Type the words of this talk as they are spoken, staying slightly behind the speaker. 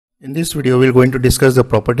In this video, we are going to discuss the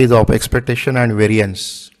properties of expectation and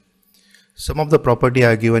variance. Some of the property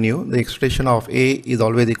I have given you. The expectation of A is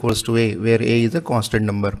always equals to A, where A is a constant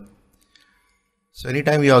number. So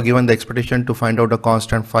anytime you are given the expectation to find out a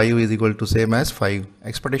constant 5 is equal to same as 5.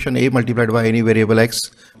 Expectation A multiplied by any variable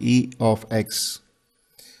x, E of x.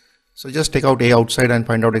 So just take out A outside and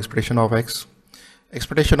find out expectation of x.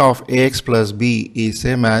 Expectation of ax plus b is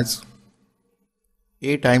same as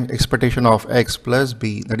A times expectation of x plus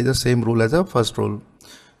b. That is the same rule as the first rule,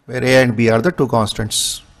 where A and b are the two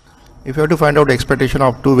constants. If you have to find out expectation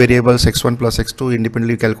of two variables x1 plus x2,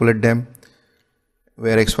 independently calculate them,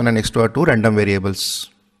 where x1 and x2 are two random variables.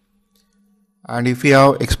 And if you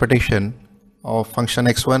have expectation of function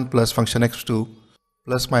x1 plus function x2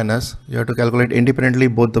 plus minus, you have to calculate independently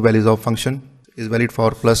both the values of function is valid for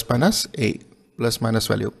plus minus a, plus minus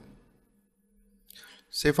value.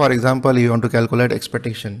 Say for example, you want to calculate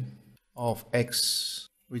expectation of x,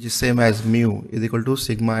 which is same as mu is equal to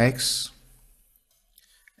sigma x.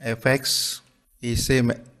 Fx is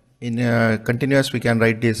same in continuous, we can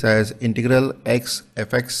write this as integral x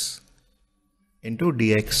fx into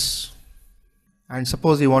dx. And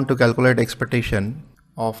suppose you want to calculate expectation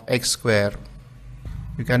of x square,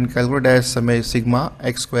 you can calculate as sigma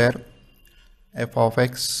x square f of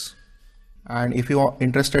x. And if you are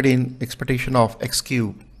interested in expectation of x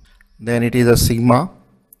cube, then it is a sigma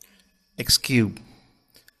x cube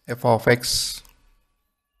f of x.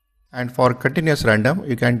 And for continuous random,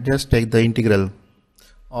 you can just take the integral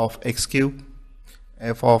of x cube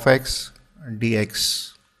f of x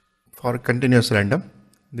dx for continuous random.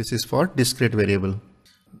 This is for discrete variable.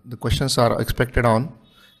 The questions are expected on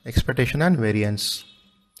expectation and variance.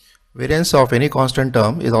 Variance of any constant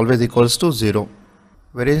term is always equals to 0.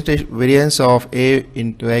 Variance of a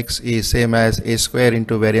into x is same as a square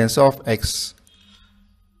into variance of x.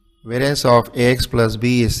 Variance of ax plus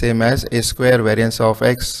b is same as a square variance of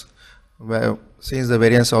x, where since the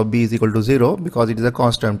variance of b is equal to 0 because it is a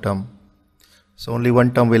constant term. So only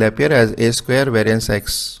one term will appear as a square variance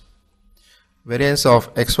x. Variance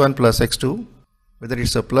of x1 plus x2, whether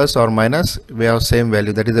it's a plus or minus, we have same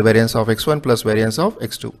value, that is the variance of x1 plus variance of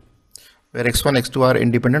x2, where x1 x2 are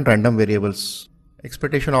independent random variables.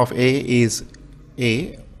 Expectation of a is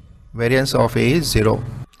a, variance of a is 0.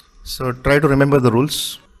 So try to remember the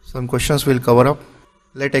rules. Some questions will cover up.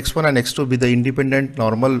 Let x1 and x2 be the independent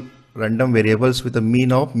normal random variables with a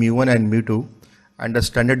mean of mu1 and mu2 and a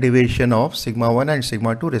standard deviation of sigma 1 and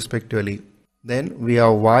sigma 2 respectively. Then we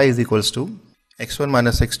have y is equals to x1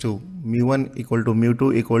 minus x2, mu1 equal to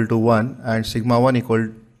mu2 equal to 1 and sigma 1 equal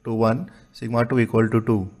to 1, sigma 2 equal to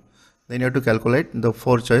 2. Then you have to calculate the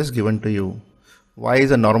four choice given to you. Y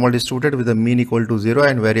is a normal distributed with a mean equal to 0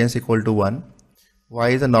 and variance equal to 1. Y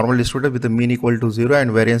is a normal distributed with a mean equal to 0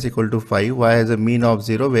 and variance equal to 5. Y has a mean of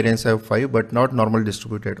 0, variance of 5, but not normal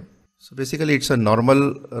distributed. So basically it's a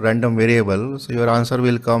normal random variable. So your answer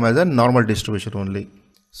will come as a normal distribution only.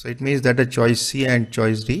 So it means that the choice C and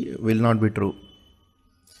choice D will not be true.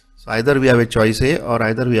 So either we have a choice A or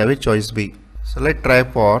either we have a choice B. So let's try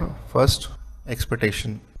for first.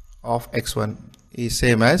 Expectation of x1 is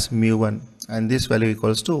same as mu1 and this value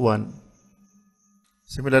equals to 1.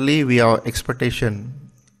 Similarly, we have expectation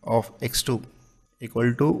of x2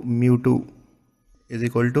 equal to mu2 is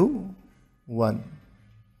equal to 1.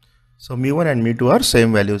 So mu1 and mu2 are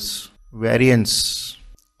same values. Variance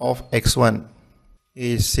of x1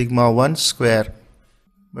 is sigma 1 square,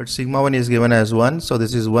 but sigma 1 is given as 1, so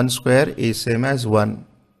this is 1 square is same as 1.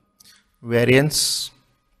 Variance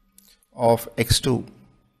of x2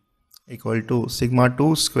 equal to sigma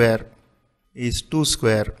 2 square is 2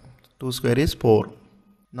 square. 2 square is 4.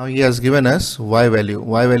 Now he has given us y value.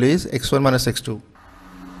 Y value is x1 minus x2.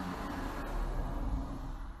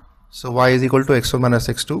 So y is equal to x1 minus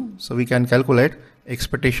x2. So we can calculate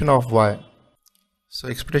expectation of y. So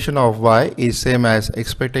expectation of y is same as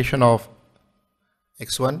expectation of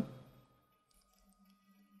x1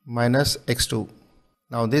 minus x2.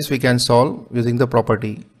 Now this we can solve using the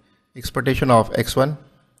property expectation of x1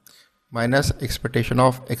 minus expectation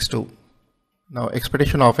of x2. Now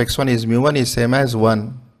expectation of x1 is mu1 is same as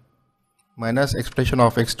 1 minus expectation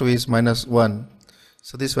of x2 is minus 1.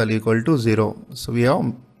 So this value equal to 0. So we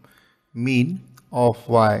have mean of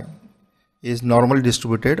y is normal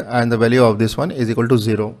distributed and the value of this one is equal to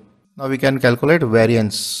 0. Now we can calculate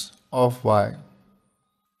variance of y.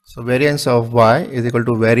 So variance of y is equal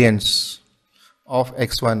to variance of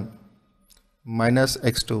x1 minus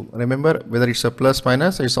x2. Remember, whether it's a plus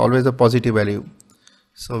minus, it's always a positive value.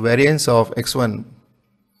 So variance of x1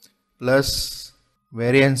 plus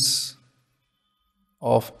variance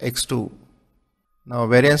of x2 Now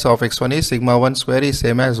variance of x1 is sigma 1 square is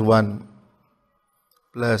same as 1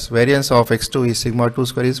 plus variance of x2 is sigma 2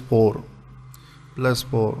 square is 4 plus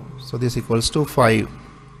 4. So this equals to 5.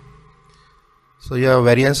 So your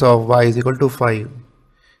variance of y is equal to 5.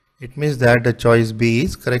 It means that the choice B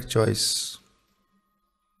is correct choice.